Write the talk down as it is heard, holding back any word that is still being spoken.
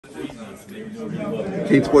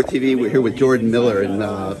Kane Sport TV, we're here with Jordan Miller, and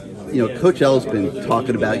Coach L's been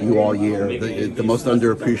talking about you all year, the most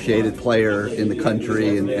underappreciated player in the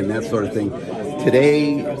country, and that sort of thing.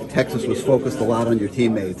 Today, Texas was focused a lot on your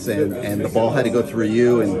teammates, and the ball had to go through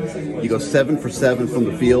you, and you go 7 for 7 from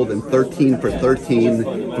the field and 13 for 13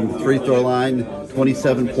 from the free throw line,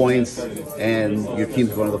 27 points, and your team's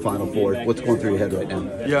going to the Final Four. What's going through your head right now?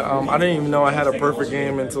 Yeah, I didn't even know I had a perfect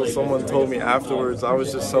game until someone told me afterwards. I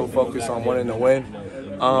was just so focused on wanting to win.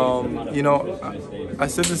 I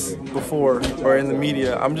said this before or in the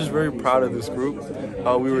media, I'm just very proud of this group.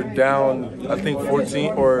 We were down, I think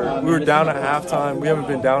 14, or we were down at halftime. We haven't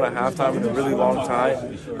been down at halftime in a really long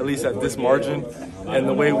time, at least at this margin. And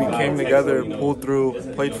the way we came together, pulled through,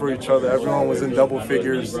 played for each other, everyone was in double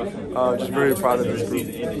figures. Just very proud of this group.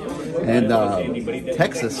 And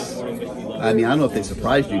Texas, I mean, I don't know if they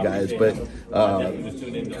surprised you guys, but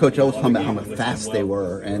Coach O was talking about how much fast they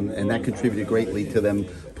were, and that contributed greatly to them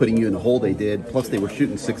putting you in the hole they did. Plus, they were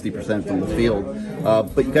shooting 60% from the field.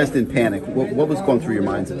 But you guys didn't panic. What was going through your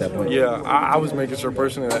minds at that point? Yeah, I was making sure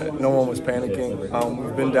personally that no one was panicking.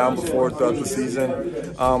 We've been down before throughout the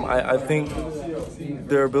season. I think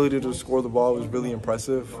their ability to score the ball was really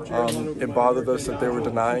impressive. It bothered us that they were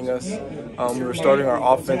denying us. We were starting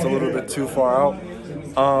our offense a little bit too far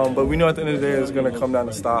out. But we knew at the end of the day it was going to come down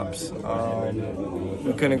to stops.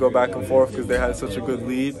 We couldn't go back and forth because they had such a good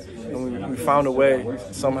lead. And we found a way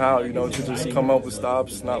somehow, to just come up with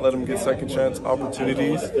stops, not let them get second chance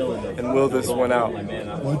opportunities, and will this win out.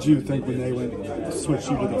 What did you think when they switched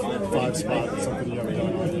you to the 5 spot, something you haven't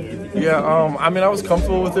done all year? Yeah, I was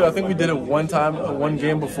comfortable with it. I think we did it one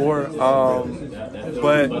game before.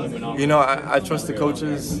 But, I trust the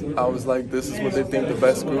coaches. I was like, this is what they think the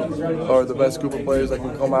best group of players that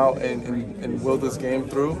can come out and will this game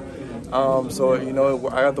through. I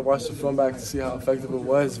got to watch the film back to see how effective it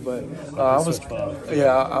was, but I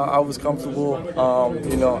was comfortable.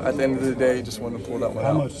 At the end of the day, just wanted to pull that one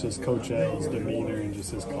out. How much does Coach L's demeanor and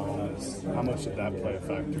just his calmness, how much did that play a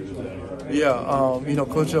factor today? Yeah,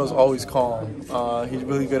 Coach L's always calm. He's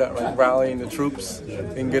really good at rallying the troops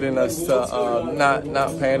and getting us to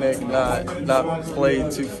not panic, not play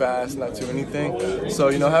too fast, not do anything.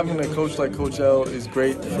 So having a coach like Coach L is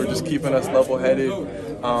great for just keeping us level-headed.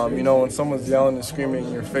 When someone's yelling and screaming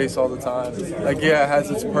in your face all the time, it has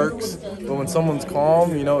its perks, but when someone's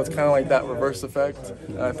calm, it's kind of like that reverse effect.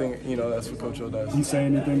 And I think, that's what Coach O does. Did he say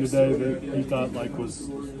anything today that you thought was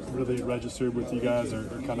really registered with you guys or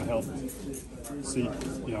kind of helped see,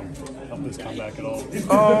 help this come back at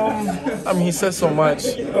all? He said so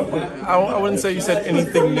much. I wouldn't say he said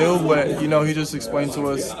anything new, but, he just explained to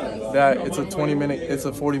us that it's a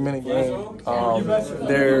 40-minute game.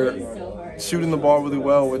 They're shooting the ball really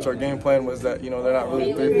well, which our game plan was that, they're not really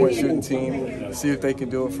a three-point shooting team. See if they can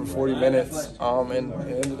do it for 40 minutes, and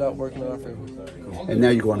it ended up working in our favor. And now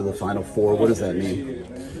you're going to the Final Four. What does that mean?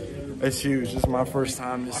 It's huge. This is my first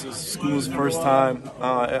time. This is school's first time.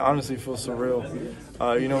 It honestly feels surreal.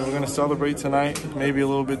 We're going to celebrate tonight, maybe a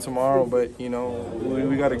little bit tomorrow, but, we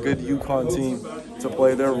got a good UConn team to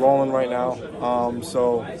play. They're rolling right now.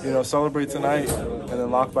 Celebrate tonight and then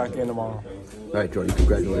lock back in tomorrow. All right, Jordan,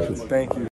 congratulations. Thank you.